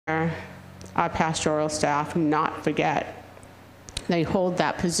our pastoral staff not forget. They hold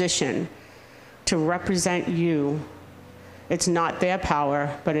that position to represent you. It's not their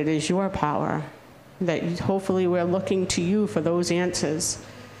power, but it is your power. That hopefully we're looking to you for those answers,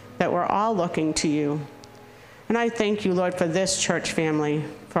 that we're all looking to you. And I thank you, Lord, for this church family,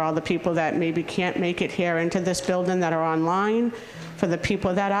 for all the people that maybe can't make it here into this building that are online, for the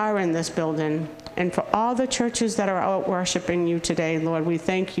people that are in this building, and for all the churches that are out worshiping you today, Lord. We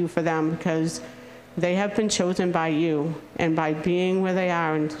thank you for them because they have been chosen by you, and by being where they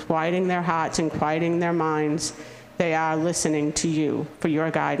are and quieting their hearts and quieting their minds, they are listening to you for your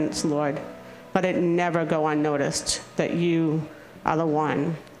guidance, Lord. Let it never go unnoticed that you are the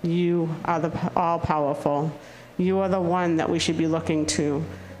one. You are the all-powerful. You are the one that we should be looking to.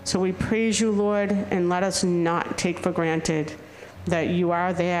 So we praise you, Lord, and let us not take for granted that you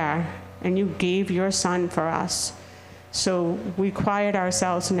are there and you gave your son for us. So we quiet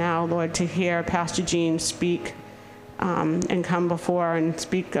ourselves now, Lord, to hear Pastor Jean speak and come before and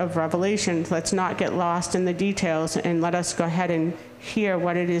speak of revelations. Let's not get lost in the details, and let us go ahead and hear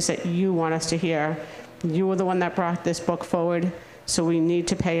what it is that you want us to hear. You were the one that brought this book forward, so we need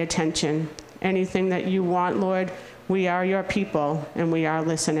to pay attention. Anything that you want, Lord, we are your people, and we are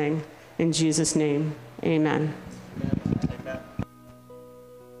listening. In Jesus' name, amen. Amen.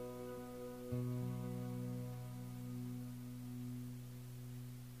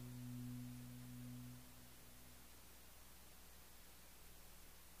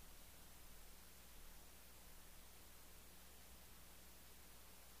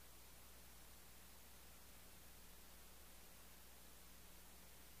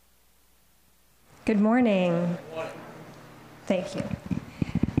 Good morning. Thank you.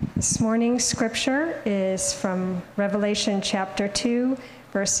 This morning's scripture is from Revelation chapter 2,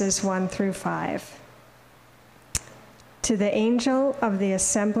 verses 1 through 5. To the angel of the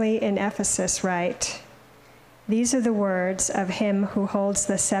assembly in Ephesus write, these are the words of him who holds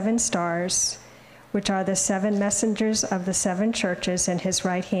the 7 stars, which are the 7 messengers of the 7 churches in his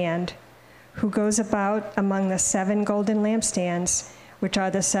right hand, who goes about among the 7 golden lampstands, which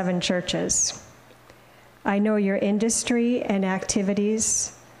are the 7 churches. I know your industry and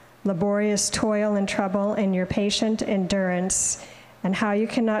activities, laborious toil and trouble, and your patient endurance, and how you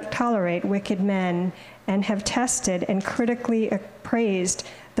cannot tolerate wicked men, and have tested and critically appraised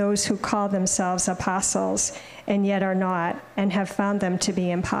those who call themselves apostles, and yet are not, and have found them to be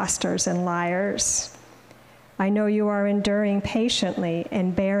impostors and liars. I know you are enduring patiently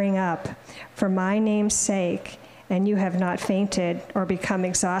and bearing up for my name's sake, and you have not fainted or become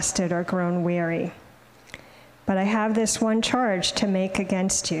exhausted or grown weary. But I have this one charge to make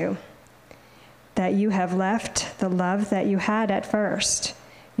against you, that you have left the love that you had at first.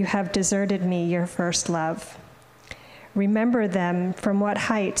 You have deserted me, your first love. Remember them from what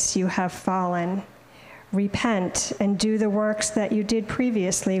heights you have fallen. Repent and do the works that you did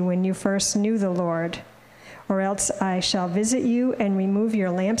previously when you first knew the Lord, or else I shall visit you and remove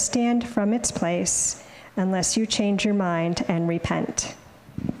your lampstand from its place, unless you change your mind and repent.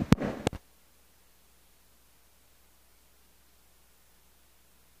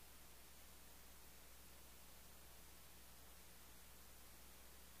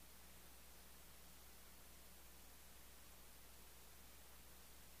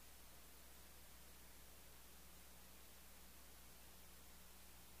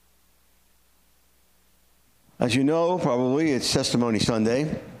 As you know, probably, it's Testimony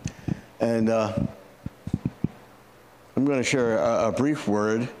Sunday, and I'm going to share a brief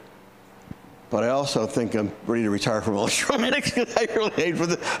word, but I also think I'm ready to retire from electronics because I really hate for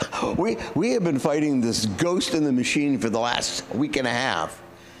the. We have been fighting this ghost in the machine for the last week and a half,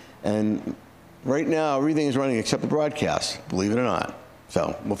 and right now everything is running except the broadcast, believe it or not.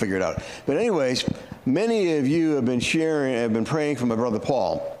 So we'll figure it out. But anyways, many of you have been praying for my brother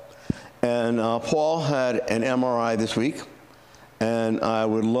Paul. And Paul had an MRI this week, and I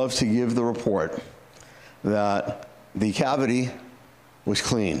would love to give the report that the cavity was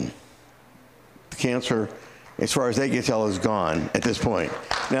clean. The cancer, as far as they can tell, is gone at this point.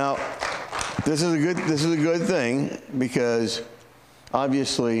 Now, this is a good thing because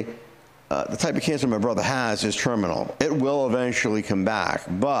obviously the type of cancer my brother has is terminal. It will eventually come back,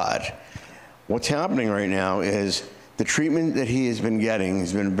 but what's happening right now is the treatment that he has been getting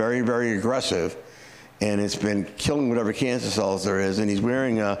has been very, very aggressive, and it's been killing whatever cancer cells there is, and he's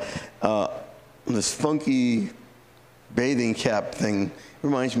wearing this funky bathing cap thing. It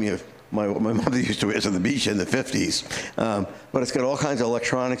reminds me of what my mother used to wear on the beach in the 50s. But it's got all kinds of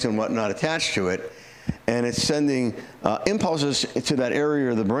electronics and whatnot attached to it, and it's sending impulses to that area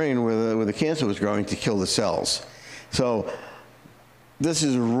of the brain where the cancer was growing to kill the cells. So this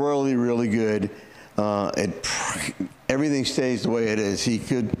is really, really good. Everything stays the way it is. He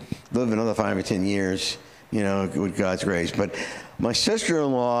could live another 5 or 10 years, you know, with God's grace. But my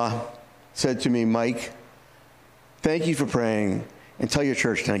sister-in-law said to me, Mike, thank you for praying, and tell your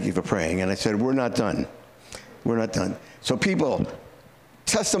church thank you for praying. And I said, we're not done. We're not done. So people,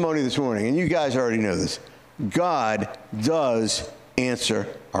 testimony this morning, and you guys already know this, God does answer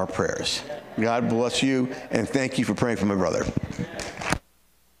our prayers. God bless you, and thank you for praying for my brother.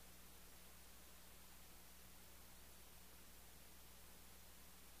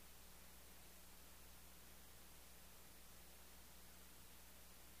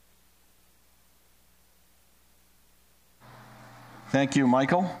 Thank you,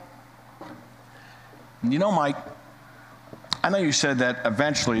 Michael. You know, Mike, I know you said that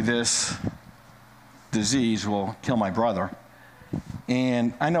eventually this disease will kill my brother.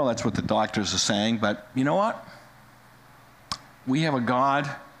 And I know that's what the doctors are saying, but you know what? We have a God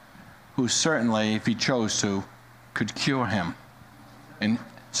who certainly, if he chose to, could cure him. And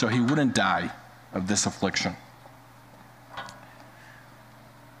so he wouldn't die of this affliction.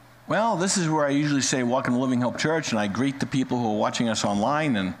 Well, this is where I usually say, welcome to Living Hope Church, and I greet the people who are watching us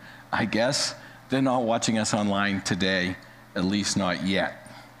online, and I guess they're not watching us online today, at least not yet.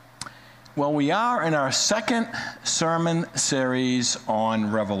 Well, we are in our second sermon series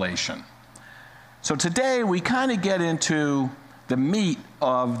on Revelation. So today we kind of get into the meat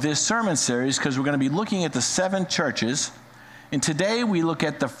of this sermon series because we're going to be looking at the 7 churches. And today we look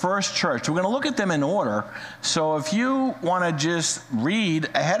at the first church. We're going to look at them in order. So if you want to just read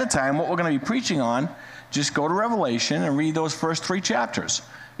ahead of time what we're going to be preaching on, just go to Revelation and read those first 3 chapters.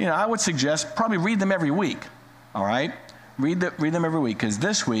 You know, I would suggest probably read them every week, all right? Read them every week, because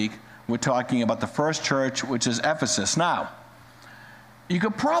this week we're talking about the first church, which is Ephesus. Now, you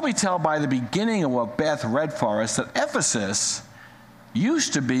could probably tell by the beginning of what Beth read for us that Ephesus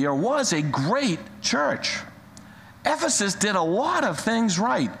used to be or was a great church. Ephesus did a lot of things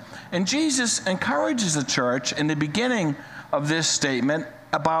right. And Jesus encourages the church in the beginning of this statement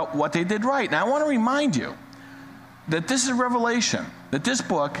about what they did right. Now, I want to remind you that this is Revelation, that this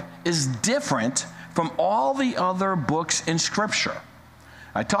book is different from all the other books in Scripture.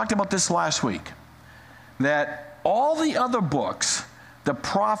 I talked about this last week, that all the other books, the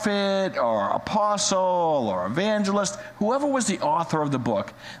prophet or apostle or evangelist, whoever was the author of the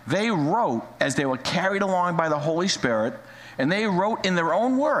book, they wrote as they were carried along by the Holy Spirit, and they wrote in their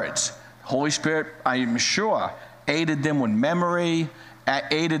own words. Holy Spirit, I am sure, aided them with memory,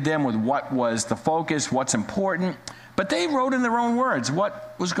 aided them with what was the focus, what's important, but they wrote in their own words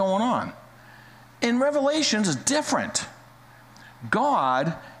what was going on. In Revelations, it's different.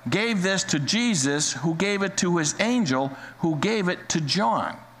 God gave this to Jesus, who gave it to his angel, who gave it to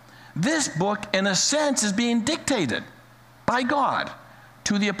John. This book, in a sense, is being dictated by God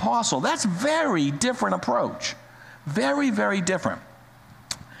to the apostle. That's a very different approach. Very, very different.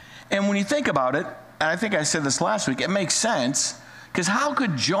 And when you think about it, and I think I said this last week, it makes sense, because how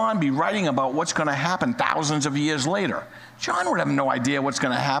could John be writing about what's going to happen thousands of years later? John would have no idea what's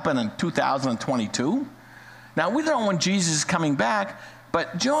going to happen in 2022. Now, we don't know when Jesus is coming back,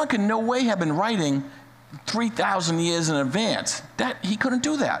 but John can no way have been writing 3,000 years in advance. He couldn't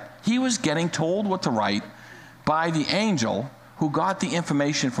do that. He was getting told what to write by the angel who got the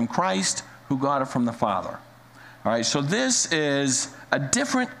information from Christ, who got it from the Father. All right, so this is a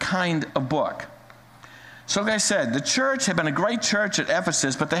different kind of book. So like I said, the church had been a great church at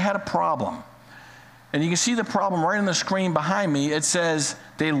Ephesus, but they had a problem. And you can see the problem right on the screen behind me. It says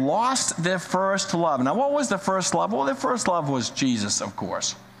they lost their first love. Now, what was the first love? Well, their first love was Jesus, of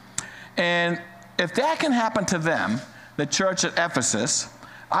course. And if that can happen to them, the church at Ephesus,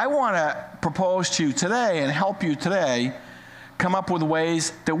 I want to propose to you today and help you today come up with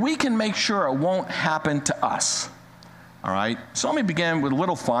ways that we can make sure it won't happen to us. All right? So let me begin with a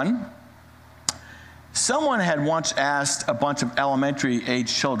little fun. Someone had once asked a bunch of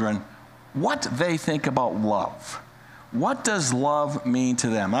elementary-age children what they think about love. What does love mean to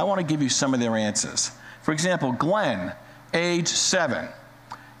them? I want to give you some of their answers. For example, Glenn, age 7.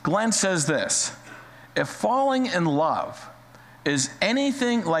 Glenn says this: if falling in love is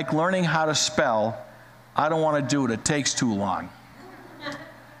anything like learning how to spell, I don't want to do it. It takes too long.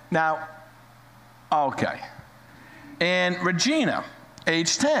 Now, okay. And Regina,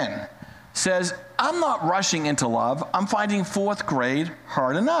 age 10, says, I'm not rushing into love. I'm finding 4th grade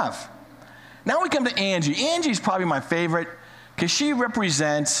hard enough. Now we come to Angie. Angie's probably my favorite because she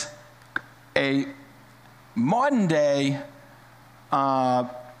represents a modern-day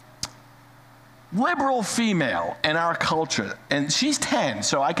liberal female in our culture. And she's 10,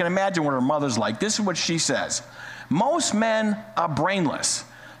 so I can imagine what her mother's like. This is what she says. Most men are brainless,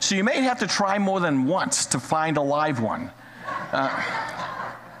 so you may have to try more than once to find a live one.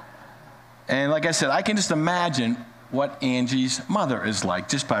 And like I said, I can just imagine what Angie's mother is like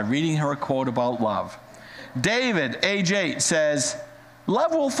just by reading her a quote about love. David, age 8, says,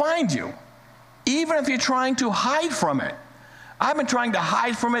 "Love will find you, even if you're trying to hide from it. I've been trying to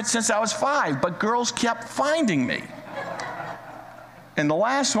hide from it since I was 5, but girls kept finding me." And the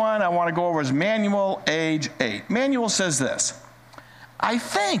last one I want to go over is Manuel, age 8. Manuel says this, "I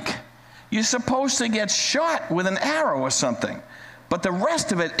think you're supposed to get shot with an arrow or something, but the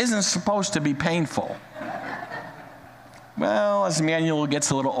rest of it isn't supposed to be painful." Well, as Manuel gets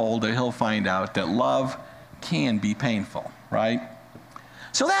a little older, he'll find out that love can be painful, right?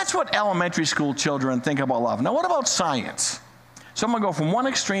 So that's what elementary school children think about love. Now, what about science? So I'm going to go from one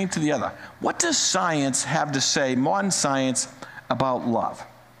extreme to the other. What does science have to say, modern science, about love?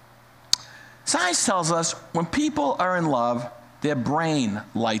 Science tells us when people are in love, their brain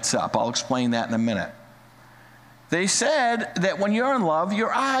lights up. I'll explain that in a minute. They said that when you're in love,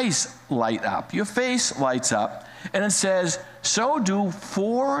 your eyes light up, your face lights up, and it says, so do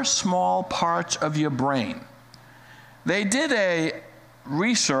 4 small parts of your brain. They did a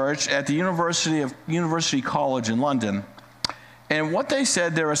research at the University College in London, and what they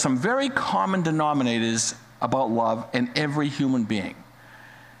said, there are some very common denominators about love in every human being.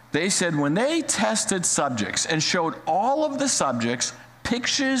 They said when they tested subjects and showed all of the subjects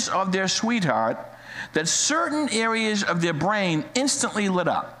pictures of their sweetheart, that certain areas of their brain instantly lit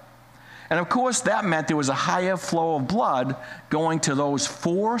up. And of course, that meant there was a higher flow of blood going to those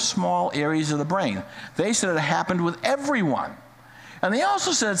 4 small areas of the brain. They said it happened with everyone. And they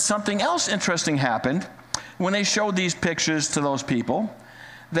also said something else interesting happened when they showed these pictures to those people,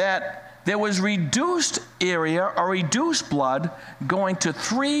 that there was reduced area or reduced blood going to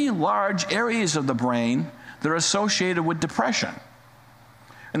 3 large areas of the brain that are associated with depression.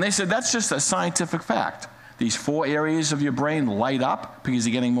 And they said that's just a scientific fact. These 4 areas of your brain light up because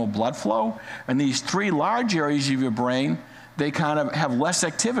you're getting more blood flow, and these 3 large areas of your brain, they kind of have less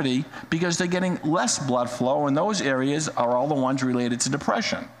activity because they're getting less blood flow, and those areas are all the ones related to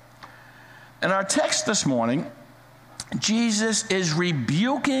depression. In our text this morning, Jesus is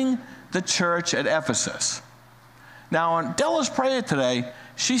rebuking the church at Ephesus. Now, in Della's prayer today,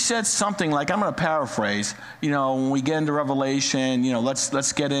 she said something like, I'm going to paraphrase, when we get into Revelation,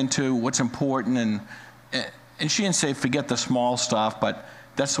 let's get into what's important, and she didn't say forget the small stuff, but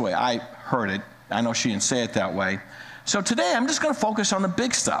that's the way I heard it. I know she didn't say it that way. So today, I'm just going to focus on the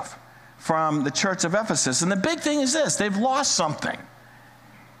big stuff from the church of Ephesus, and the big thing is this: they've lost something.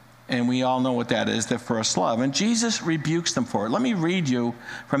 And we all know what that is, their first love. And Jesus rebukes them for it. Let me read you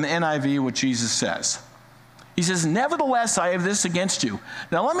from the NIV what Jesus says. He says, nevertheless, I have this against you.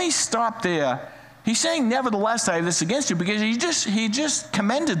 Now let me stop there. He's saying, nevertheless, I have this against you, because he just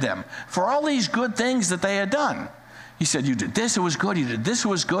commended them for all these good things that they had done. He said, you did this, it was good. You did this, it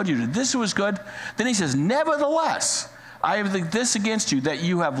was good. You did this, it was good. Then he says, nevertheless, I have this against you, that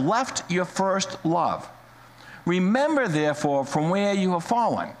you have left your first love. Remember, therefore, from where you have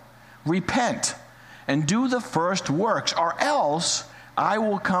fallen. Repent and do the first works, or else I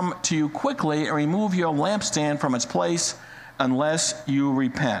will come to you quickly and remove your lampstand from its place unless you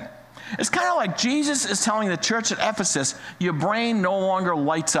repent. It's kind of like Jesus is telling the church at Ephesus, your brain no longer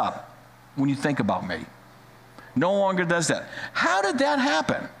lights up when you think about me. No longer does that. How did that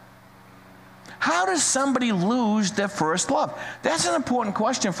happen? How does somebody lose their first love? That's an important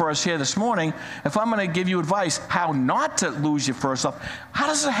question for us here this morning. If I'm going to give you advice how not to lose your first love, how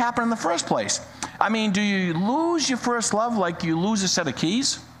does it happen in the first place? I mean, do you lose your first love like you lose a set of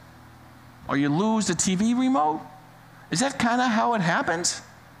keys? Or you lose the TV remote? Is that kind of how it happens?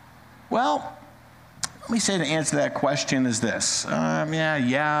 Well, let me say the answer to that question is this.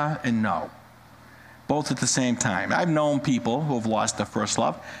 Yeah, and no. Both at the same time. I've known people who have lost their first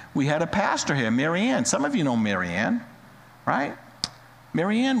love. We had a pastor here, Mary Ann. Some of you know Mary Ann, right?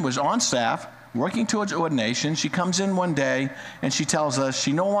 Mary Ann was on staff, working towards ordination. She comes in one day, and she tells us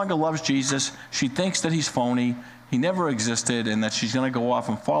she no longer loves Jesus. She thinks that he's phony, he never existed, and that she's going to go off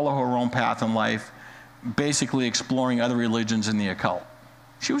and follow her own path in life, basically exploring other religions and the occult.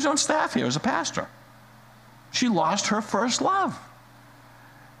 She was on staff here as a pastor. She lost her first love.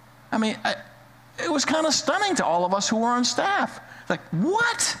 I mean, it was kind of stunning to all of us who were on staff. Like,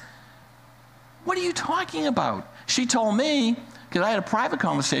 what? What are you talking about? She told me, because I had a private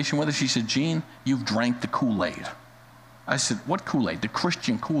conversation with her, she said, Gene, you've drank the Kool-Aid. I said, what Kool-Aid? The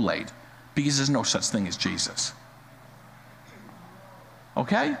Christian Kool-Aid. Because there's no such thing as Jesus.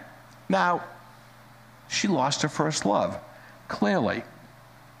 Okay? Now, she lost her first love, clearly.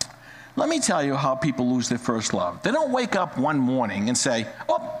 Let me tell you how people lose their first love. They don't wake up one morning and say,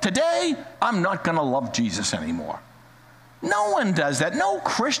 oh, today I'm not going to love Jesus anymore. No one does that. No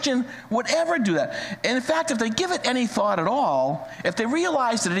Christian would ever do that. And in fact, if they give it any thought at all, if they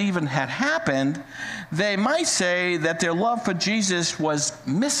realize that it even had happened, they might say that their love for Jesus was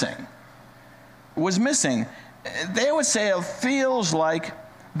missing. They would say it feels like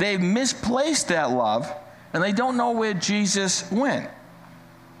they've misplaced that love and they don't know where Jesus went.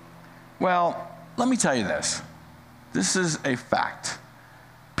 Well, let me tell you this. This is a fact.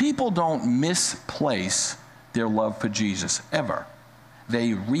 People don't misplace their love for Jesus, ever.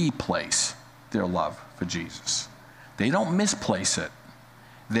 They replace their love for Jesus. They don't misplace it.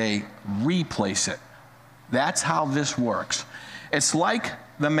 They replace it. That's how this works. It's like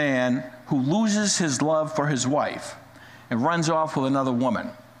the man who loses his love for his wife and runs off with another woman.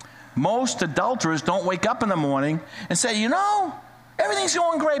 Most adulterers don't wake up in the morning and say, you know, everything's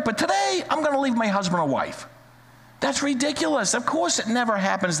going great, but today I'm going to leave my husband or wife. That's ridiculous. Of course it never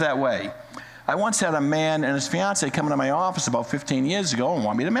happens that way. I once had a man and his fiance come into my office about 15 years ago and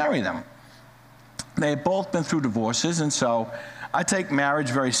want me to marry them. They had both been through divorces, and so I take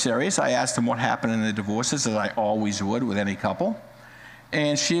marriage very serious. I asked them what happened in the divorces, as I always would with any couple.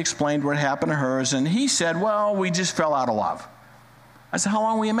 And she explained what happened to hers, and he said, well, we just fell out of love. I said, how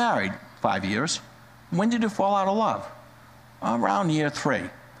long were you married? 5 years. When did you fall out of love? Around year 3.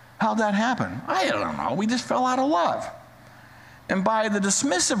 How'd that happen? I don't know. We just fell out of love. And by the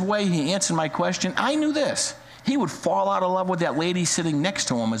dismissive way he answered my question, I knew this. He would fall out of love with that lady sitting next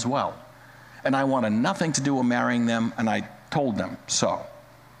to him as well. And I wanted nothing to do with marrying them, and I told them so.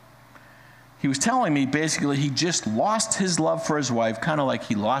 He was telling me basically he just lost his love for his wife, kind of like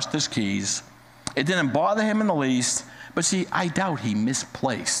he lost his keys. It didn't bother him in the least, but see, I doubt he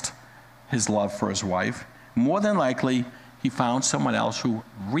misplaced his love for his wife. More than likely, he found someone else who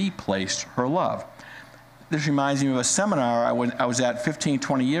replaced her love. This reminds me of a seminar I was at 15,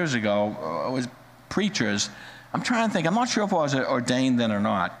 20 years ago. It was preachers. I'm trying to think. I'm not sure if I was ordained then or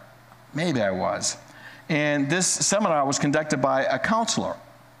not. Maybe I was. And this seminar was conducted by a counselor.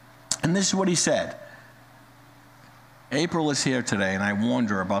 And this is what he said. April is here today, and I warned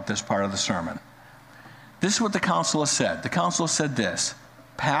her about this part of the sermon. This is what the counselor said. The counselor said this: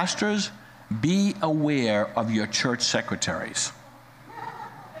 pastors, be aware of your church secretaries.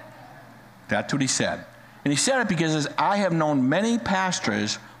 That's what he said. And he said it because I have known many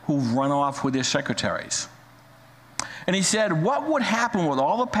pastors who've run off with their secretaries. And he said what would happen with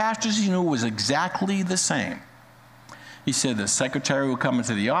all the pastors he knew was exactly the same. He said the secretary would come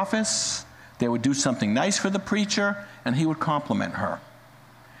into the office, they would do something nice for the preacher, and he would compliment her.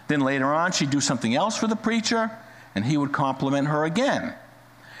 Then later on, she'd do something else for the preacher, and he would compliment her again.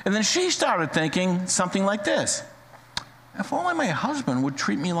 And then she started thinking something like this: if only my husband would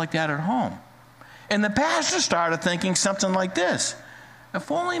treat me like that at home. And the pastor started thinking something like this: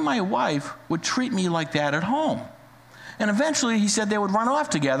 if only my wife would treat me like that at home. And eventually, he said they would run off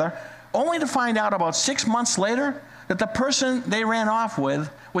together, only to find out about 6 months later that the person they ran off with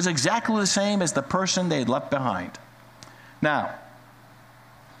was exactly the same as the person they had left behind. Now,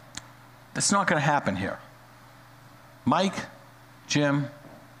 that's not going to happen here. Mike, Jim,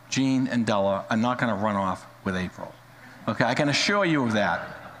 Jean, and Della are not going to run off with April. Okay, I can assure you of that.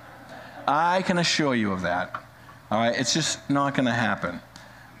 I can assure you of that. All right, it's just not going to happen.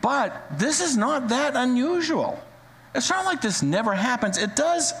 But this is not that unusual. It's not like this never happens. It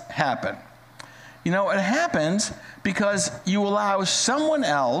does happen. You know, it happens because you allow someone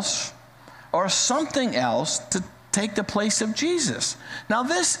else or something else to take the place of Jesus. Now,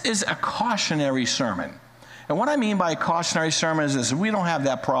 this is a cautionary sermon. And what I mean by a cautionary sermon is this: we don't have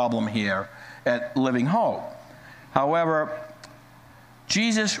that problem here at Living Hope. However,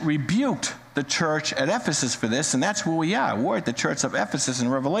 Jesus rebuked the church at Ephesus for this, and that's where we are. We're at the church of Ephesus in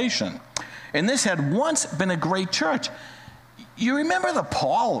Revelation. And this had once been a great church. You remember that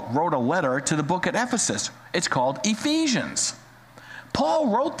Paul wrote a letter to the book at Ephesus. It's called Ephesians. Paul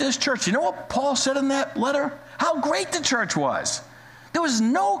wrote this church. You know what Paul said in that letter? How great the church was. There was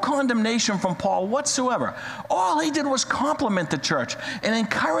no condemnation from Paul whatsoever. All he did was compliment the church and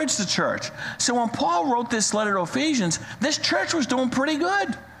encourage the church. So when Paul wrote this letter to Ephesians, this church was doing pretty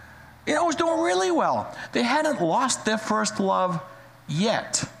good. It was doing really well. They hadn't lost their first love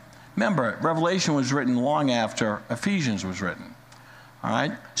yet. Remember, Revelation was written long after Ephesians was written. All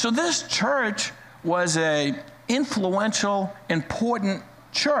right? So this church was an influential, important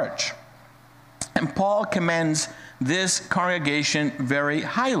church. And Paul commends this congregation very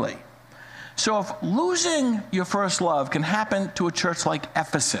highly. So if losing your first love can happen to a church like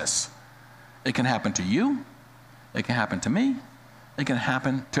Ephesus, it can happen to you, it can happen to me, it can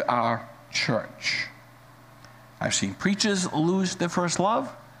happen to our church. I've seen preachers lose their first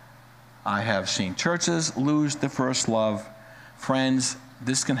love. I have seen churches lose their first love. Friends,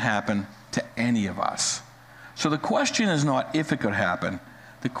 this can happen to any of us. So the question is not if it could happen.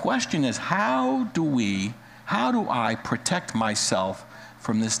 The question is, how do I protect myself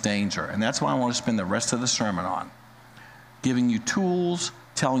from this danger? And that's what I want to spend the rest of the sermon on. Giving you tools,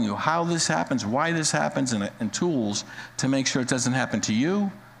 telling you how this happens, why this happens, and tools to make sure it doesn't happen to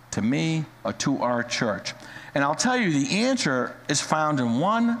you, to me, or to our church. And I'll tell you, the answer is found in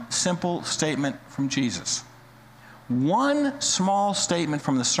one simple statement from Jesus. One small statement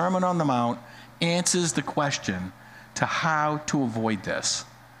from the Sermon on the Mount answers the question to how to avoid this.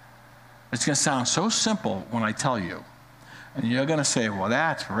 It's going to sound so simple when I tell you. And you're going to say, well,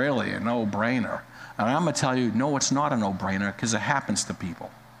 that's really a no-brainer. And I'm going to tell you, no, it's not a no-brainer, because it happens to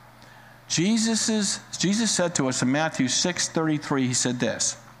people. Jesus said to us in Matthew 6:33, he said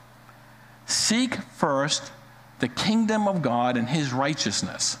this, "Seek first the kingdom of God and his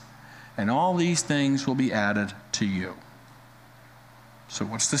righteousness, and all these things will be added to you." So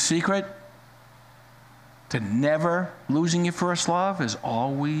what's the secret? To never losing your first love is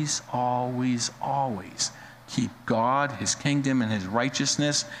always, always, always keep God, his kingdom, and his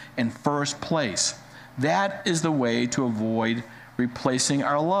righteousness in first place. That is the way to avoid replacing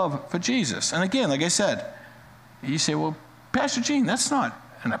our love for Jesus. And again, like I said, you say, well, Pastor Gene, that's not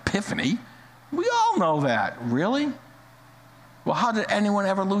an epiphany. We all know that. Really? Well, how did anyone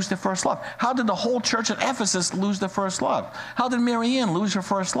ever lose their first love? How did the whole church at Ephesus lose their first love? How did Mary Ann lose her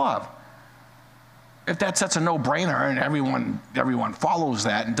first love? If that's such a no-brainer and everyone follows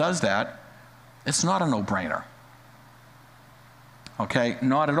that and does that, it's not a no-brainer. Okay?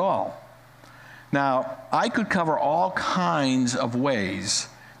 Not at all. Now, I could cover all kinds of ways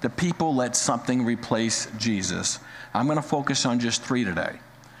that people let something replace Jesus. I'm going to focus on just 3 today.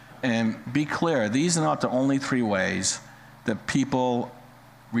 And be clear, these are not the only 3 ways that people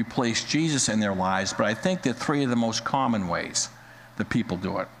replace Jesus in their lives, but I think they're 3 of the most common ways that people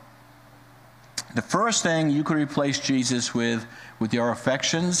do it. The first thing you could replace Jesus with your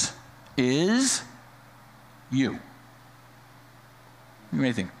affections is you. You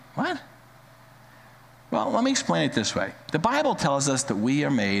may think, what? Well, let me explain it this way. The Bible tells us that we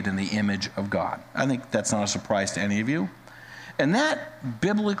are made in the image of God. I think that's not a surprise to any of you. And that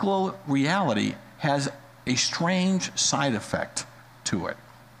biblical reality has a strange side effect to it.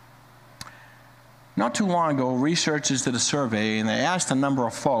 Not too long ago, researchers did a survey, and they asked a number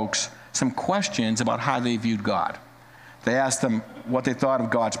of folks some questions about how they viewed God. They asked them what they thought of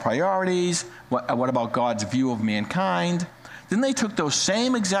God's priorities, what about God's view of mankind. Then they took those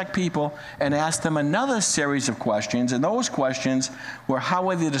same exact people and asked them another series of questions, and those questions were how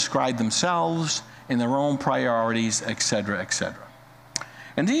would they describe themselves and their own priorities, etc., etc.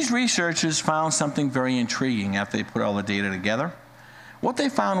 And these researchers found something very intriguing after they put all the data together. What they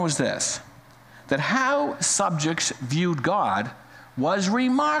found was this, that how subjects viewed God was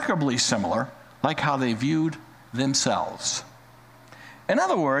remarkably similar, like how they viewed themselves. In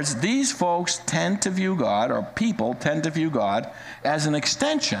other words, these folks tend to view God, or people tend to view God, as an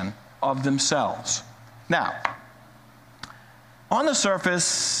extension of themselves. Now, on the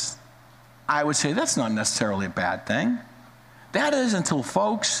surface, I would say that's not necessarily a bad thing. That is until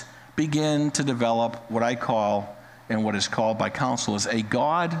folks begin to develop what I call, and what is called by counselors, a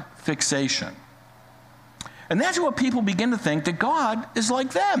God fixation. And that's what people begin to think, that God is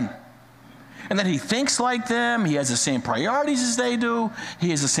like them. And that he thinks like them, he has the same priorities as they do, he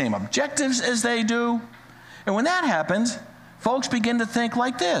has the same objectives as they do. And when that happens, folks begin to think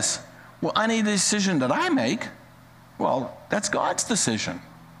like this. Well, any decision that I make, well, that's God's decision.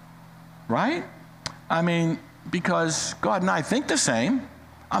 Right? I mean, because God and I think the same,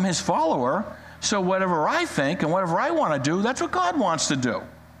 I'm his follower, so whatever I think and whatever I want to do, that's what God wants to do.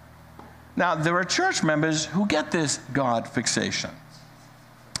 Now, there are church members who get this God fixation.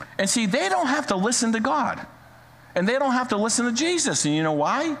 And see, they don't have to listen to God. And they don't have to listen to Jesus. And you know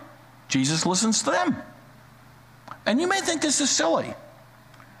why? Jesus listens to them. And you may think this is silly.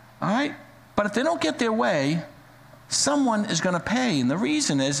 All right? But if they don't get their way, someone is going to pay. And the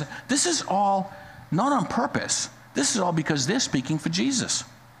reason is, this is all not on purpose. This is all because they're speaking for Jesus.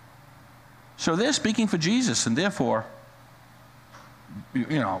 So they're speaking for Jesus, and therefore, you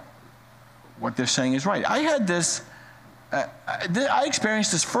know, what they're saying is right. I had this, I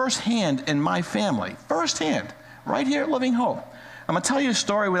experienced this firsthand in my family, firsthand, right here at Living Hope. I'm going to tell you a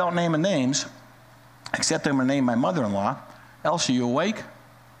story without naming names, except I'm going to name my mother-in-law. Elsie, you awake?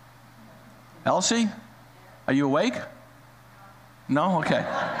 Elsie? Are you awake? No? Okay.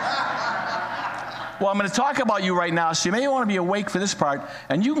 Well, I'm going to talk about you right now, so you may want to be awake for this part,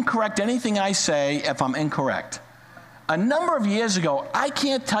 and you can correct anything I say if I'm incorrect. A number of years ago, I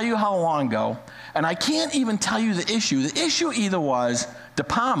can't tell you how long ago, and I can't even tell you the issue. The issue either was De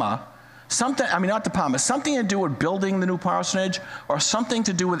Palma, something to do with building the new parsonage, or something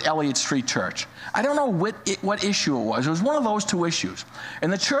to do with Elliott Street Church. I don't know what issue it was. It was one of those two issues.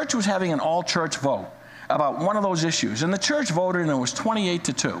 And the church was having an all-church vote about one of those issues. And the church voted, and it was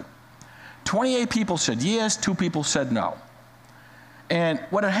 28-2. 28 people said yes, 2 people said no. And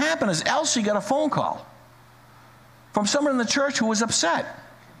what had happened is Elsie got a phone call from someone in the church who was upset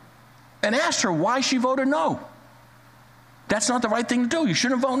and asked her why she voted no. That's not the right thing to do. You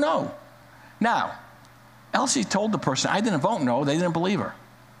shouldn't vote no. Now, Elsie told the person, I didn't vote no. They didn't believe her.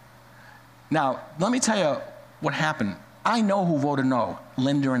 Now, let me tell you what happened. I know who voted no,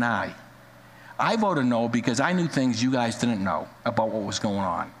 Linda and I. I voted no because I knew things you guys didn't know about what was going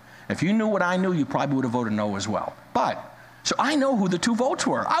on. If you knew what I knew, you probably would have voted no as well. So I know who the 2 votes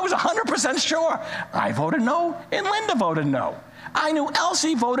were. I was 100% sure. I voted no, and Linda voted no. I knew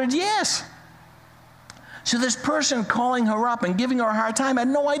Elsie voted yes. So this person calling her up and giving her a hard time had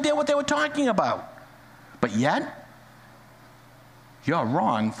no idea what they were talking about. But yet, you're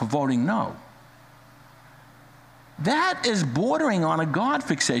wrong for voting no. That is bordering on a God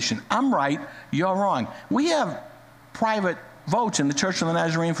fixation. I'm right, you're wrong. We have private votes in the Church of the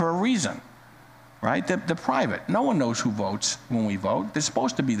Nazarene for a reason, right? They're private. No one knows who votes when we vote. They're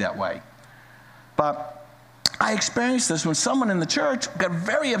supposed to be that way. But I experienced this when someone in the church got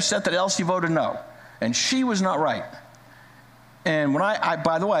very upset that Elsie voted no, and she was not right. And when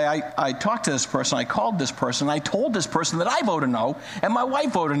by the way, I talked to this person, I called this person, I told this person that I voted no, and my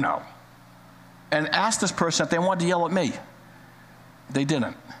wife voted no, and asked this person if they wanted to yell at me. They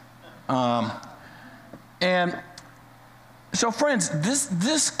didn't. And so friends,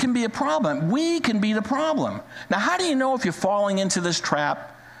 this can be a problem. We can be the problem. Now, how do you know if you're falling into this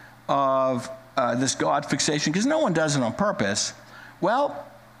trap of this God fixation? Because no one does it on purpose. Well,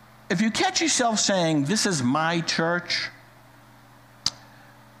 if you catch yourself saying, this is my church,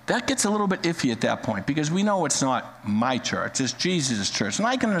 that gets a little bit iffy at that point, because we know it's not my church, it's Jesus' church. And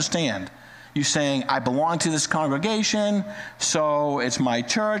I can understand you saying, I belong to this congregation, so it's my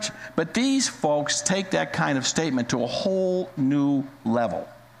church. But these folks take that kind of statement to a whole new level.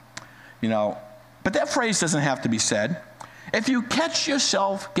 But that phrase doesn't have to be said. If you catch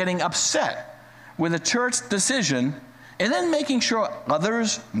yourself getting upset with a church decision and then making sure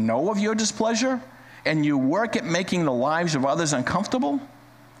others know of your displeasure, and you work at making the lives of others uncomfortable,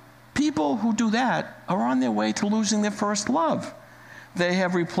 people who do that are on their way to losing their first love. They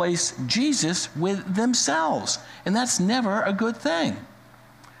have replaced Jesus with themselves, and that's never a good thing.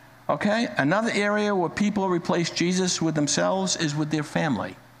 Okay? Another area where people replace Jesus with themselves is with their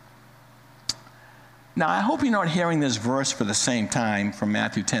family. Now, I hope you're not hearing this verse for the same time from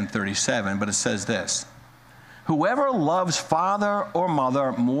Matthew 10:37, but it says this: whoever loves father or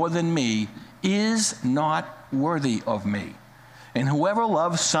mother more than me is not worthy of me. And whoever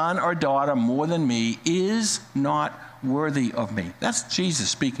loves son or daughter more than me is not worthy of me. That's Jesus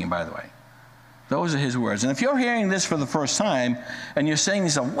speaking, by the way. Those are his words. And if you're hearing this for the first time and you're saying to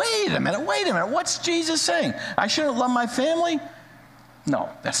yourself, wait a minute, what's Jesus saying? I shouldn't love my family? No,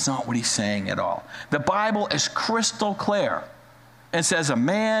 that's not what he's saying at all. The Bible is crystal clear. It says a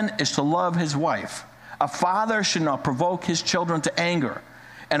man is to love his wife. A father should not provoke his children to anger.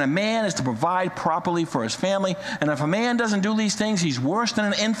 And a man is to provide properly for his family. And if a man doesn't do these things, he's worse than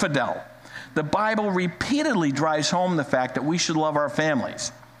an infidel. The Bible repeatedly drives home the fact that we should love our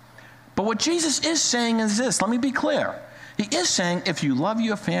families. But what Jesus is saying is this. Let me be clear. He is saying if you love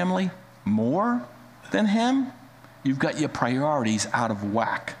your family more than him, you've got your priorities out of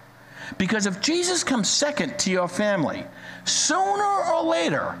whack. Because if Jesus comes second to your family, sooner or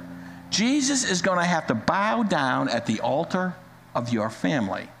later, Jesus is going to have to bow down at the altar of your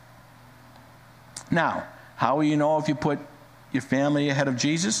family. Now, how will you know if you put your family ahead of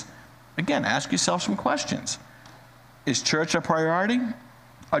Jesus? Again, ask yourself some questions. Is church a priority,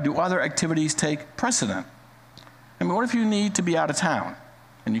 or do other activities take precedent? I mean, what if you need to be out of town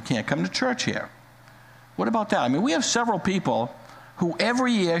and you can't come to church here? What about that? I mean, we have several people who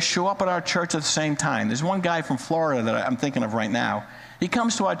every year show up at our church at the same time. There's one guy from Florida that I'm thinking of right now. He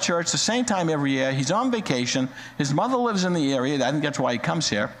comes to our church the same time every year. He's on vacation. His mother lives in the area. I think that's why he comes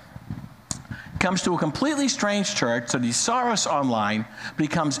here. Comes to a completely strange church that he saw us online, but he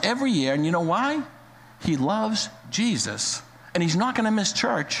comes every year. And you know why? He loves Jesus. And he's not going to miss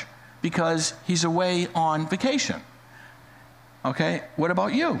church because he's away on vacation. Okay? What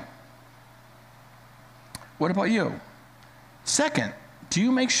about you? What about you? Second, do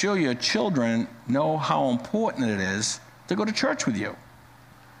you make sure your children know how important it is to go to church with you?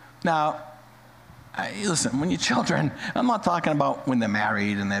 Now, listen, when your children, I'm not talking about when they're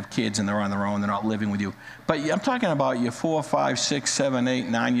married and they have kids and they're on their own, they're not living with you. But I'm talking about your 4, 5, 6, 7, 8,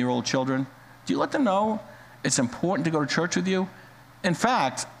 9-year-old children. Do you let them know it's important to go to church with you? In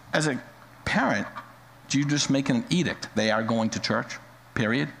fact, as a parent, do you just make an edict? They are going to church,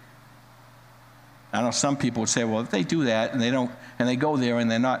 period? I know some people would say, well, if they do that and they go there and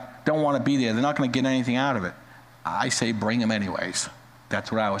don't want to be there, they're not going to get anything out of it. I say bring them anyways. That's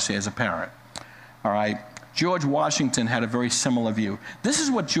what I would say as a parent. All right. George Washington had a very similar view. This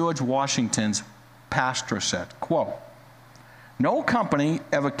is what George Washington's pastor said, quote, "No company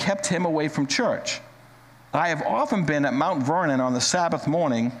ever kept him away from church. I have often been at Mount Vernon on the Sabbath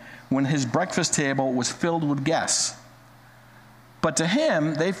morning when his breakfast table was filled with guests. But to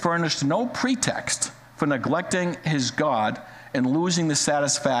him, they furnished no pretext for neglecting his God and losing the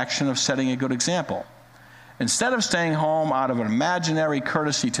satisfaction of setting a good example. Instead of staying home out of an imaginary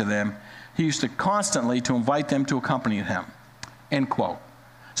courtesy to them, he used to constantly to invite them to accompany him." End quote.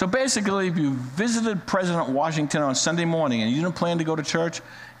 So basically, if you visited President Washington on Sunday morning and you didn't plan to go to church,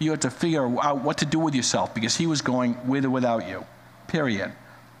 you had to figure out what to do with yourself because he was going with or without you, period.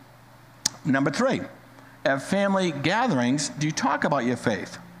 Number 3, at family gatherings, do you talk about your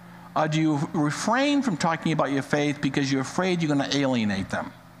faith? Or do you refrain from talking about your faith because you're afraid you're going to alienate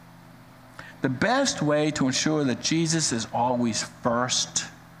them? The best way to ensure that Jesus is always first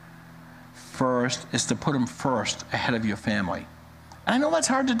is to put him first ahead of your family. And I know that's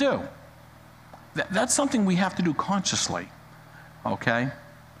hard to do. That's something we have to do consciously, okay?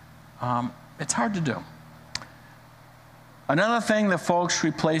 It's hard to do. Another thing that folks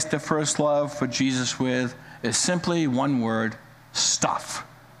replace their first love for Jesus with is simply one word, stuff.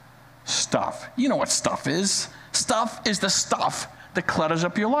 Stuff. You know what stuff is. Stuff is the stuff that clutters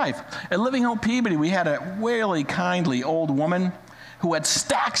up your life. At Living Hope Peabody, we had a really kindly old woman who had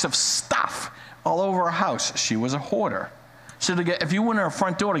stacks of stuff all over her house. She was a hoarder. So if you went to her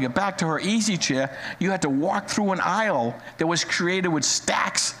front door to get back to her easy chair, you had to walk through an aisle that was created with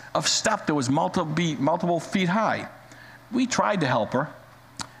stacks of stuff that was multiple feet high. We tried to help her.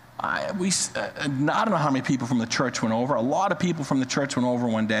 I don't know how many people from the church went over. A lot of people from the church went over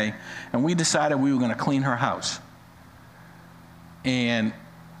one day, and we decided we were going to clean her house. And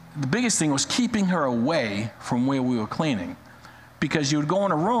the biggest thing was keeping her away from where we were cleaning, because you would go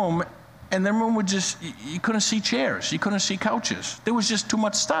in a room and the room would just, you couldn't see chairs, you couldn't see couches. There was just too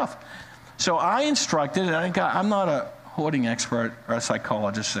much stuff. So I instructed, and I'm not a hoarding expert or a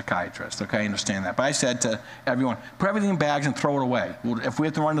psychologist, psychiatrist, okay, I understand that. But I said to everyone, put everything in bags and throw it away. If we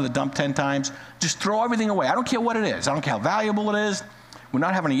have to run to the dump 10 times, just throw everything away. I don't care what it is. I don't care how valuable it is. We're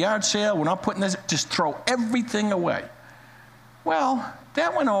not having a yard sale. We're not putting this, just throw everything away. Well,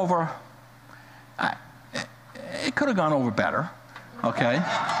 that went over, it could have gone over better, okay?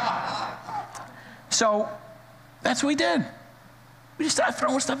 So that's what we did. We just started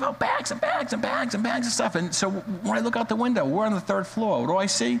throwing stuff out, bags and bags and bags and bags of stuff. And so when I look out the window, we're on the 3rd floor. What do I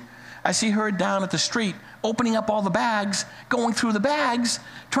see? I see her down at the street, opening up all the bags, going through the bags,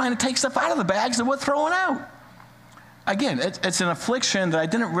 trying to take stuff out of the bags that we're throwing out. Again, it's an affliction that I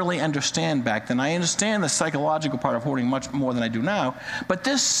didn't really understand back then. I understand the psychological part of hoarding much more than I do now. But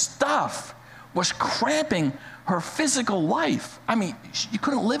this stuff was cramping her physical life. I mean, you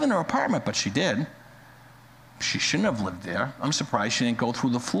couldn't live in her apartment, but she did. She shouldn't have lived there. I'm surprised she didn't go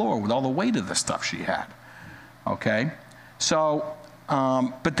through the floor with all the weight of the stuff she had. Okay? So,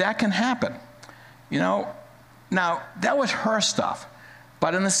 but that can happen. You know, now, that was her stuff.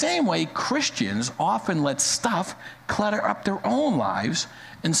 But in the same way, Christians often let stuff clutter up their own lives,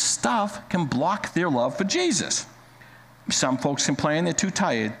 and stuff can block their love for Jesus. Some folks complain they're too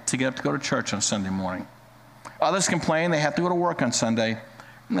tired to get up to go to church on Sunday morning. Others complain they have to go to work on Sunday,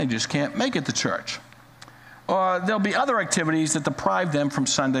 and they just can't make it to church. Or there'll be other activities that deprive them from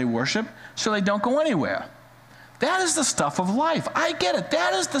Sunday worship, so they don't go anywhere. That is the stuff of life. I get it.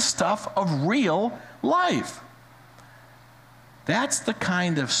 That is the stuff of real life. That's the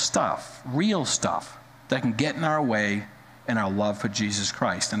kind of stuff, real stuff, that can get in our way in our love for Jesus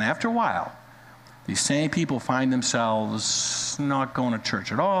Christ. And after a while, these same people find themselves not going to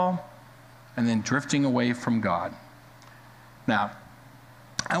church at all, and then drifting away from God. Now,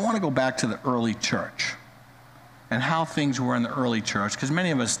 I want to go back to the early church and how things were in the early church, because many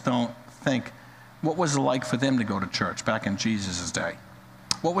of us don't think, what was it like for them to go to church back in Jesus' day?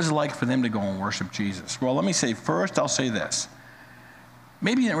 What was it like for them to go and worship Jesus? Well, let me say first, I'll say this.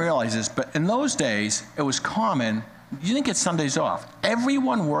 Maybe you didn't realize this, but in those days, it was common, you didn't get Sundays off.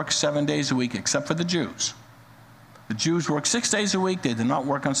 Everyone worked 7 days a week except for the Jews. The Jews worked 6 days a week. They did not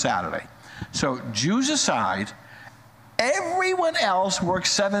work on Saturday. So Jews aside, everyone else worked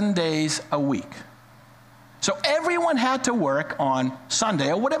 7 days a week. So everyone had to work on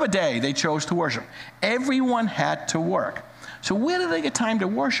Sunday or whatever day they chose to worship. Everyone had to work. So where did they get time to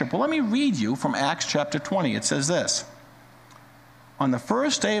worship? Well, let me read you from Acts chapter 20. It says this. On the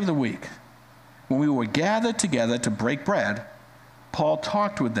first day of the week, when we were gathered together to break bread, Paul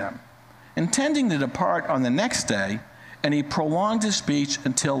talked with them, intending to depart on the next day, and he prolonged his speech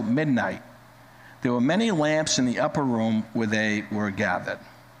until midnight. There were many lamps in the upper room where they were gathered.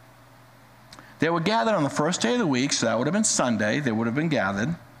 They were gathered on the first day of the week, so that would have been Sunday. They would have been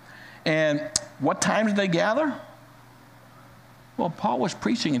gathered. And what time did they gather? Well, Paul was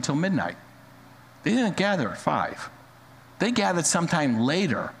preaching until midnight. They didn't gather at 5. They gathered sometime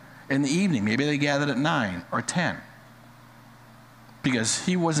later in the evening. Maybe they gathered at 9 or 10 because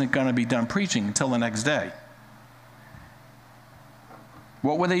he wasn't going to be done preaching until the next day.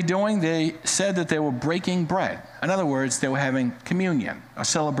 What were they doing? They said that they were breaking bread. In other words, they were having communion or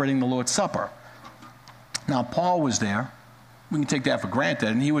celebrating the Lord's Supper. Now, Paul was there. We can take that for granted,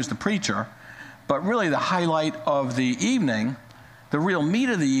 and he was the preacher. But really, the highlight of the evening, the real meat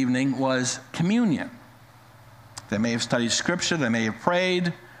of the evening, was communion. They may have studied Scripture, they may have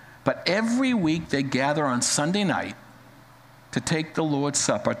prayed, but every week they gather on Sunday night to take the Lord's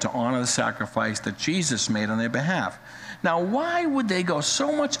Supper to honor the sacrifice that Jesus made on their behalf. Now, why would they go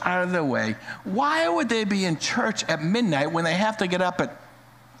so much out of their way? Why would they be in church at midnight when they have to get up at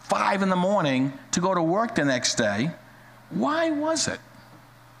 5 in the morning to go to work the next day? Why was it?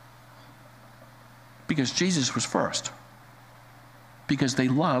 Because Jesus was first. Because they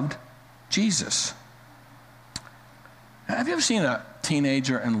loved Jesus. Have you ever seen a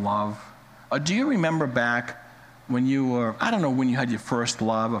teenager in love? Or do you remember back when you were, I don't know when you had your first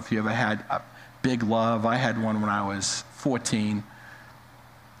love, if you ever had a big love. I had one when I was 14.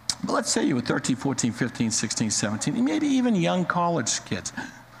 But let's say you were 13, 14, 15, 16, 17, maybe even young college kids.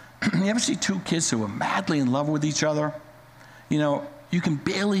 You ever see two kids who are madly in love with each other? You know, you can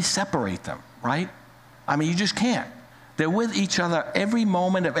barely separate them, right? I mean, you just can't. They're with each other every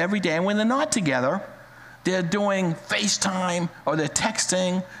moment of every day. And when they're not together, they're doing FaceTime, or they're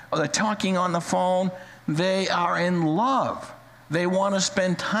texting, or they're talking on the phone. They are in love. They want to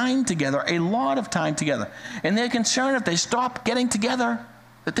spend time together, a lot of time together. And they're concerned if they stop getting together,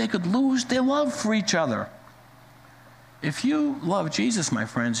 that they could lose their love for each other. If you love Jesus, my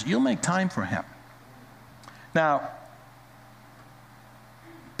friends, you'll make time for him. Now,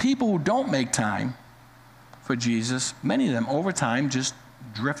 people who don't make time for Jesus, many of them over time just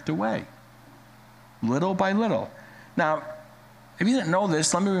drift away, little by little. Now, if you didn't know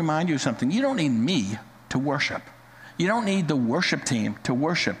this, let me remind you of something. You don't need me to worship. You don't need the worship team to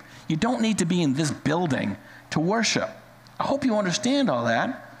worship. You don't need to be in this building to worship. I hope you understand all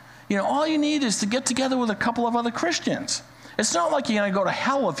that. You know, all you need is to get together with a couple of other Christians. It's not like you're going to go to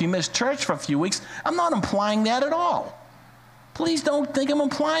hell if you miss church for a few weeks. I'm not implying that at all. Please don't think I'm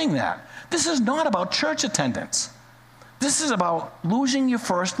implying that. This is not about church attendance. This is about losing your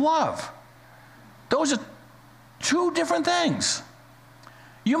first love. Those are two different things.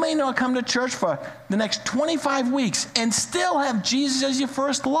 You may not come to church for the next 25 weeks and still have Jesus as your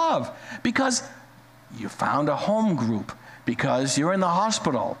first love because you found a home group, because you're in the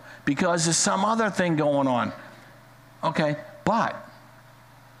hospital, because there's some other thing going on. Okay, but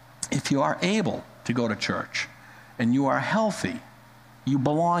if you are able to go to church and you are healthy, you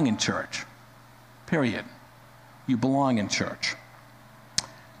belong in church, period. You belong in church.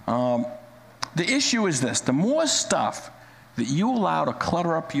 The issue is this: the more stuff that you allow to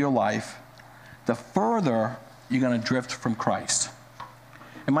clutter up your life, the further you're going to drift from Christ.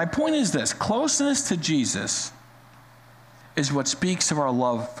 And my point is this: closeness to Jesus is what speaks of our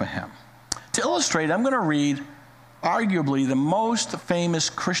love for him. To illustrate, I'm going to read arguably the most famous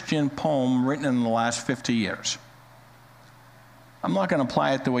Christian poem written in the last 50 years. I'm not going to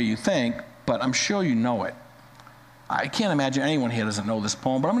apply it the way you think, but I'm sure you know it. I can't imagine anyone here doesn't know this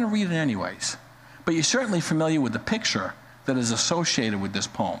poem, but I'm going to read it anyways. But you're certainly familiar with the picture that is associated with this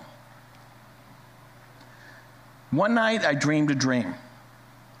poem. One night I dreamed a dream.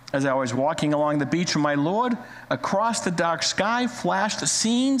 As I was walking along the beach with my Lord, across the dark sky flashed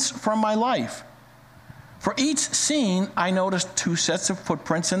scenes from my life. For each scene, I noticed two sets of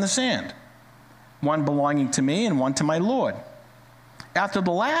footprints in the sand, one belonging to me and one to my Lord. After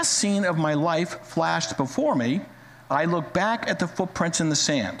the last scene of my life flashed before me, I looked back at the footprints in the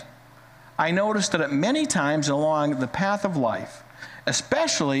sand. I noticed that at many times along the path of life,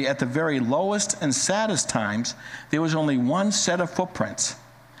 especially at the very lowest and saddest times, there was only one set of footprints.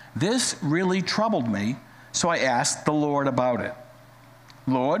 This really troubled me So I asked the Lord about it.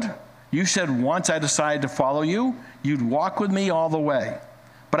 Lord, you said once I decided to follow you, you'd walk with me all the way.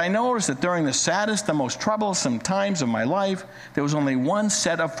 But I noticed that during the saddest, the most troublesome times of my life, there was only one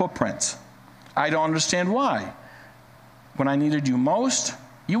set of footprints. I don't understand why. When I needed you most,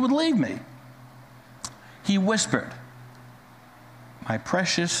 you would leave me. He whispered, my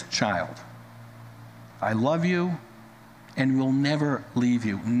precious child, I love you and will never leave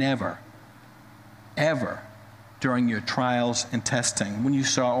you, never, ever, during your trials and testing. When you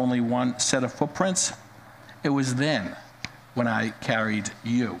saw only one set of footprints, it was then when I carried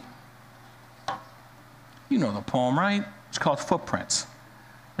you. You know the poem, right? It's called Footprints.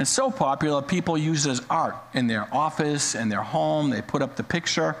 It's so popular, people use it as art in their office, in their home. They put up the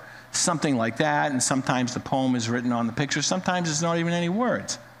picture, something like that, and sometimes the poem is written on the picture. Sometimes it's not even any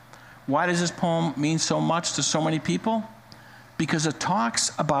words. Why does this poem mean so much to so many people? Because it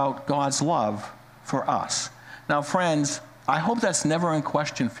talks about God's love for us. Now, friends, I hope that's never in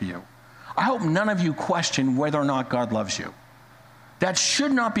question for you. I hope none of you question whether or not God loves you. That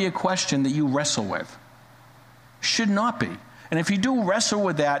should not be a question that you wrestle with. Should not be. And if you do wrestle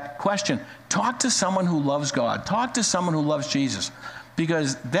with that question, talk to someone who loves God. Talk to someone who loves Jesus.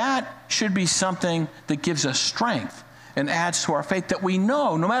 Because that should be something that gives us strength and adds to our faith, that we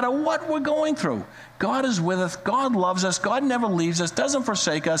know no matter what we're going through, God is with us, God loves us, God never leaves us, doesn't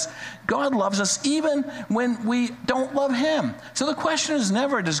forsake us. God loves us even when we don't love Him. So the question is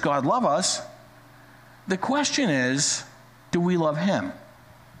never, does God love us? The question is, do we love Him?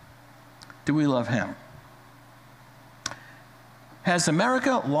 Do we love Him? Has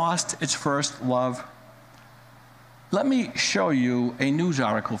America lost its first love? Let me show you a news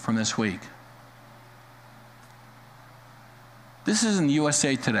article from this week. This is in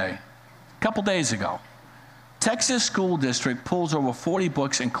USA Today. A couple days ago, Texas school district pulls over 40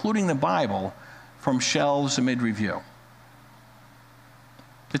 books, including the Bible, from shelves amid review.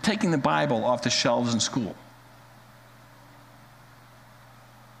 They're taking the Bible off the shelves in school.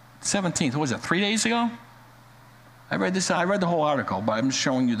 17th, what was it, 3 days ago? I read the whole article, but I'm just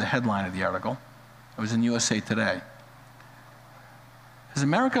showing you the headline of the article. It was in USA Today. Has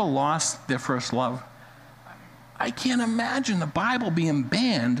America lost their first love? I can't imagine the Bible being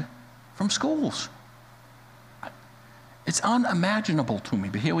banned from schools. It's unimaginable to me,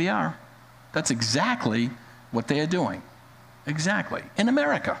 but here we are. That's exactly what they are doing. Exactly. In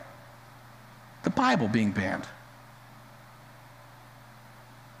America, the Bible being banned.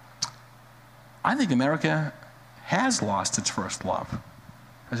 I think America has lost its first love,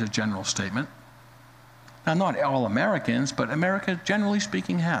 as a general statement. Now, not all Americans, but America, generally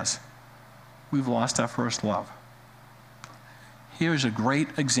speaking, has. We've lost our first love. Here's a great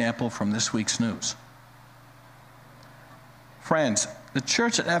example from this week's news. Friends, the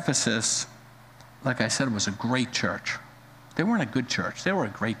church at Ephesus, like I said, was a great church. They weren't a good church. They were a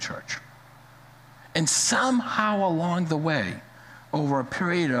great church. And somehow along the way, over a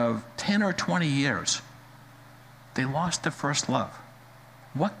period of 10 or 20 years, they lost their first love.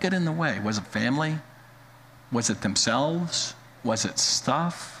 What got in the way? Was it family? Was it themselves? Was it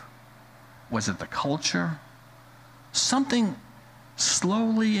stuff? Was it the culture? Something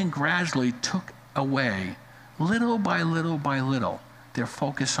slowly and gradually took away, little by little by little, their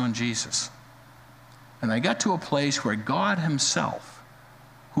focus on Jesus. And they got to a place where God Himself,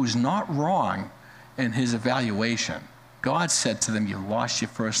 who's not wrong in His evaluation, God said to them, you lost your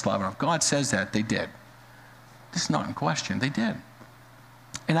first love. And if God says that, they did. This is not in question. They did.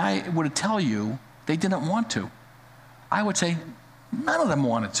 And I would tell you, they didn't want to. I would say, none of them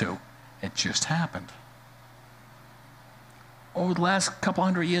wanted to. It just happened. Over the last couple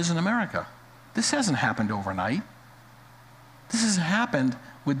hundred years in America, this hasn't happened overnight. This has happened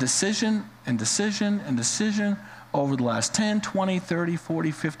with decision and decision and decision over the last 10, 20, 30,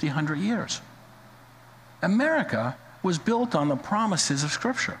 40, 50, 100 years. America was built on the promises of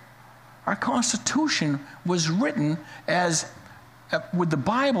Scripture. Our Constitution was written as with the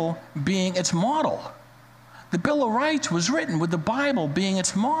Bible being its model. The Bill of Rights was written with the Bible being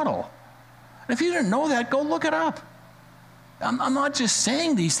its model. And if you didn't know that, go look it up. I'm not just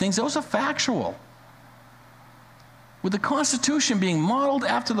saying these things, those are factual. With the Constitution being modeled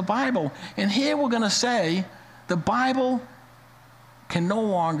after the Bible, and here we're going to say the Bible can no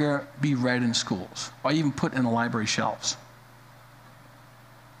longer be read in schools or even put in the library shelves.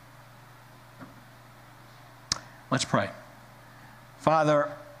 Let's pray.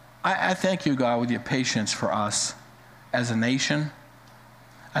 Father, I thank you, God, with your patience for us as a nation.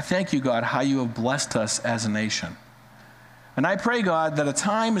 I thank you, God, how you have blessed us as a nation. And I pray, God, that a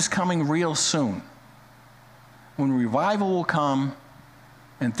time is coming real soon when revival will come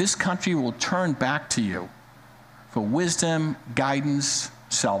and this country will turn back to you for wisdom, guidance,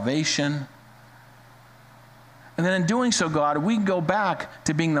 salvation. And then in doing so, God, we can go back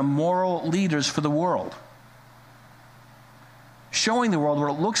to being the moral leaders for the world, showing the world what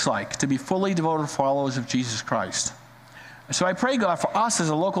it looks like to be fully devoted followers of Jesus Christ. So I pray, God, for us as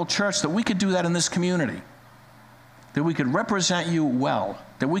a local church that we could do that in this community, that we could represent you well,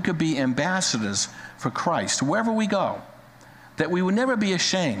 that we could be ambassadors for Christ wherever we go, that we would never be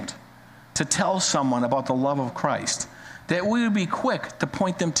ashamed to tell someone about the love of Christ, that we would be quick to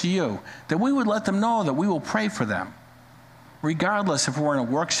point them to you, that we would let them know that we will pray for them, regardless if we're in a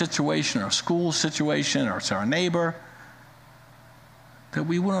work situation or a school situation or it's our neighbor, that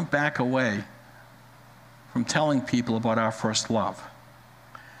we wouldn't back away from telling people about our first love.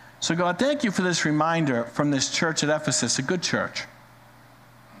 So God, thank you for this reminder from this church at Ephesus, a good church.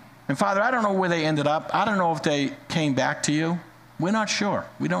 And Father, I don't know where they ended up. I don't know if they came back to you. We're not sure.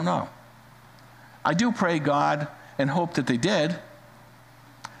 We don't know. I do pray, God, and hope that they did.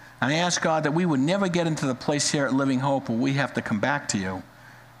 And I ask, God, that we would never get into the place here at Living Hope where we have to come back to you,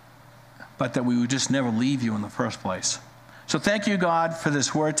 but that we would just never leave you in the first place. So thank you, God, for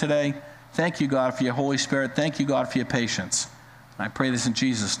this word today. Thank you, God, for your Holy Spirit. Thank you, God, for your patience. I pray this in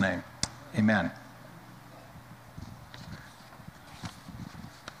Jesus' name. Amen.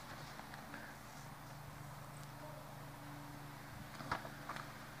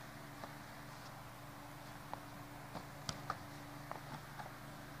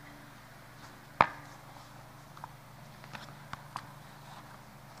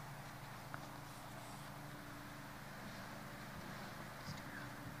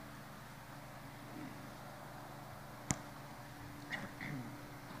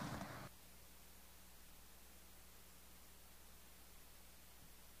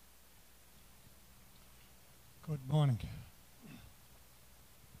 Good morning.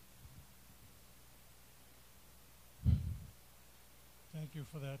 Thank you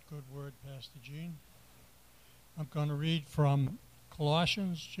for that good word, Pastor Gene. I'm going to read from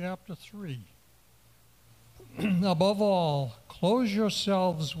Colossians chapter 3. Above all, clothe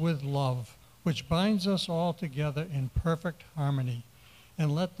yourselves with love, which binds us all together in perfect harmony,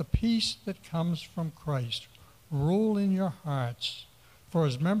 and let the peace that comes from Christ rule in your hearts. For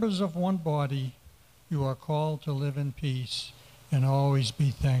as members of one body, you are called to live in peace and always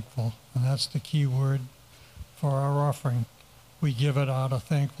be thankful. And that's the key word for our offering. We give it out of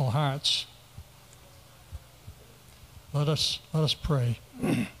thankful hearts. Let us pray.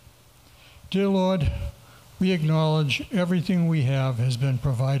 Dear Lord, we acknowledge everything we have has been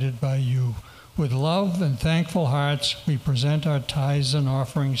provided by you. With love and thankful hearts, we present our tithes and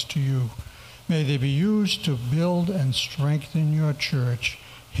offerings to you. May they be used to build and strengthen your church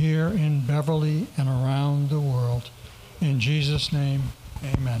here in Beverly and around the world. In Jesus' name,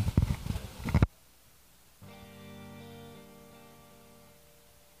 amen.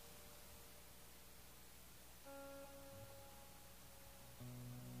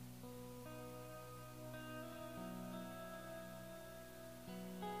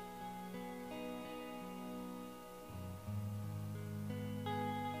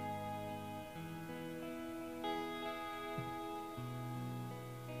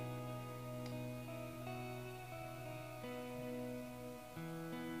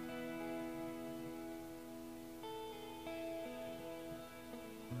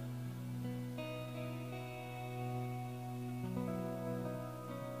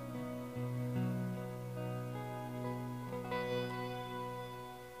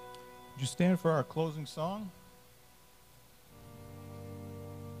 Would you stand for our closing song?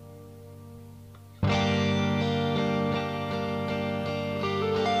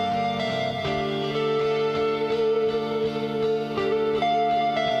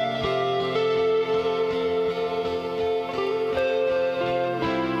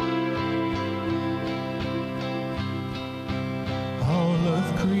 All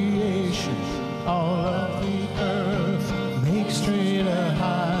of creation, all of the earth, make straight a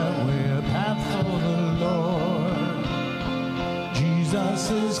highway, path for the Lord.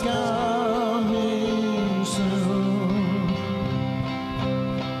 Jesus is coming soon.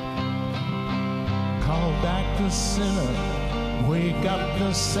 Call back the sinner, wake up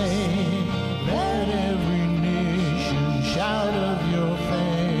the saint. Let every nation shout of your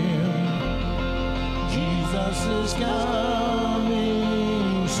fame. Jesus is coming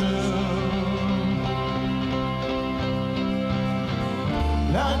soon.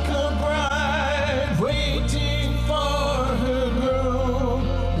 Like a bride waiting for her groom,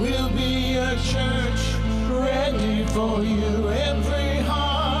 we'll be a church ready for you. Every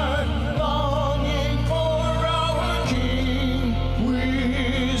heart longing for our King,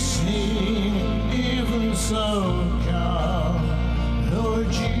 we sing even so.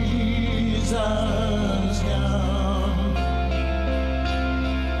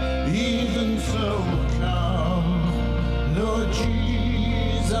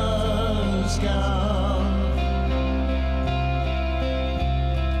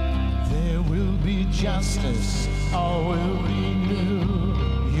 justice, all will be new.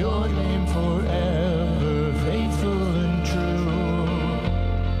 Your name forever, faithful and true.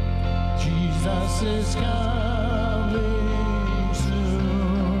 Jesus is coming soon.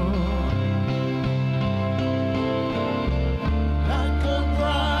 Like a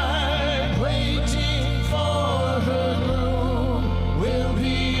bride waiting for her groom, we'll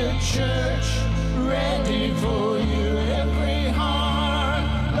be a church ready for you. Every heart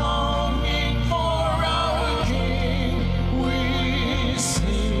longing for our King. We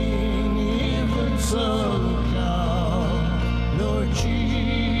sing, even so come, Lord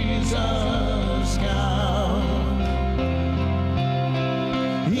Jesus, come.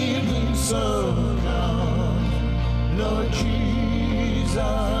 Even so come, Lord Jesus,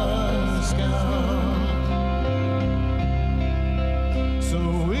 come. So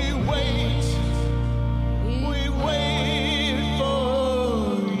we wait for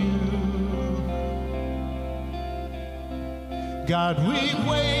you. God, we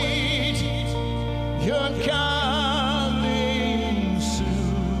wait, you're coming soon.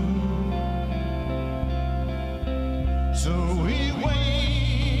 So we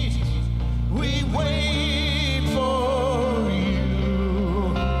wait for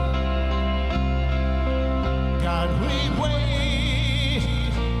you. God, we wait,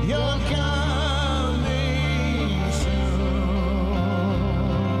 you're coming soon.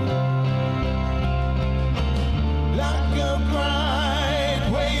 Like a bride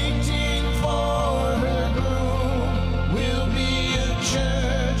waiting for her groom, we'll be a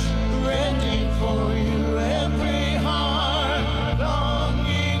church ready for you. Every heart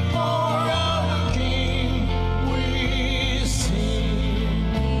longing for our King, we sing.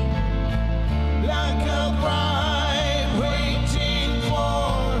 Like a bride waiting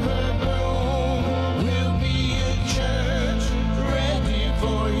for her groom, we'll be a church ready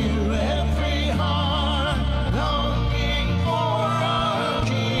for you. Every heart longing for our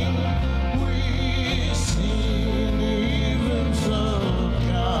King, we sing. Even so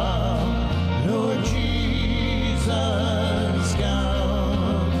come, Lord Jesus, come.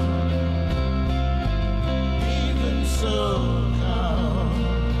 Even so come,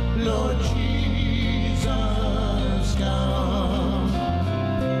 Lord Jesus, come.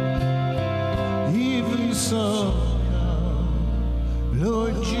 Even so come,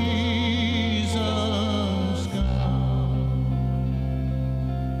 Lord Jesus, come.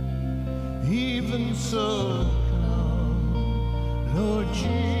 Even so come, Lord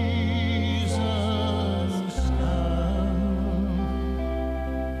Jesus, come.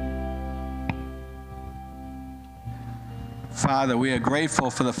 Father, we are grateful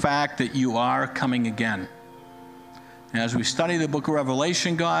for the fact that you are coming again. And as we study the book of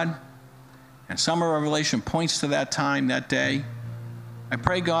Revelation, God, and some of Revelation points to that time, that day, I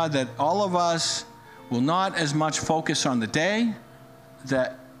pray, God, that all of us will not as much focus on the day,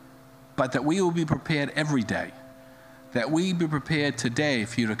 but that we will be prepared every day. That we be prepared today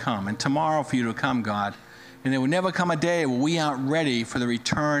for you to come, and tomorrow for you to come, God. And there will never come a day where we aren't ready for the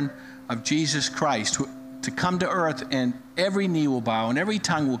return of Jesus Christ to come to earth, and every knee will bow and every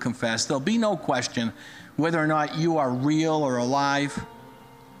tongue will confess. There'll be no question whether or not you are real or alive.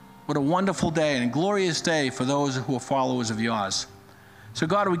 What a wonderful day and a glorious day for those who are followers of yours. So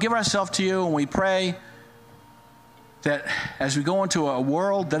God, we give ourselves to you, and we pray that as we go into a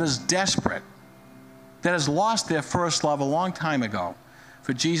world that is desperate, that has lost their first love a long time ago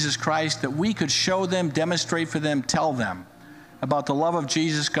for Jesus Christ, that we could show them, demonstrate for them, tell them about the love of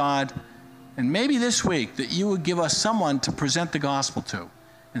Jesus, God. And maybe this week that you would give us someone to present the gospel to,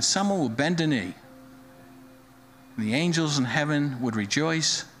 and someone will bend a knee. And the angels in heaven would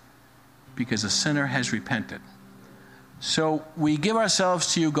rejoice because a sinner has repented. So we give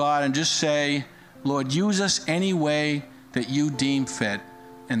ourselves to you, God, and just say, Lord, use us any way that you deem fit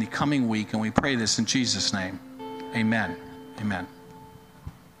in the coming week. And we pray this in Jesus' name. Amen. Amen.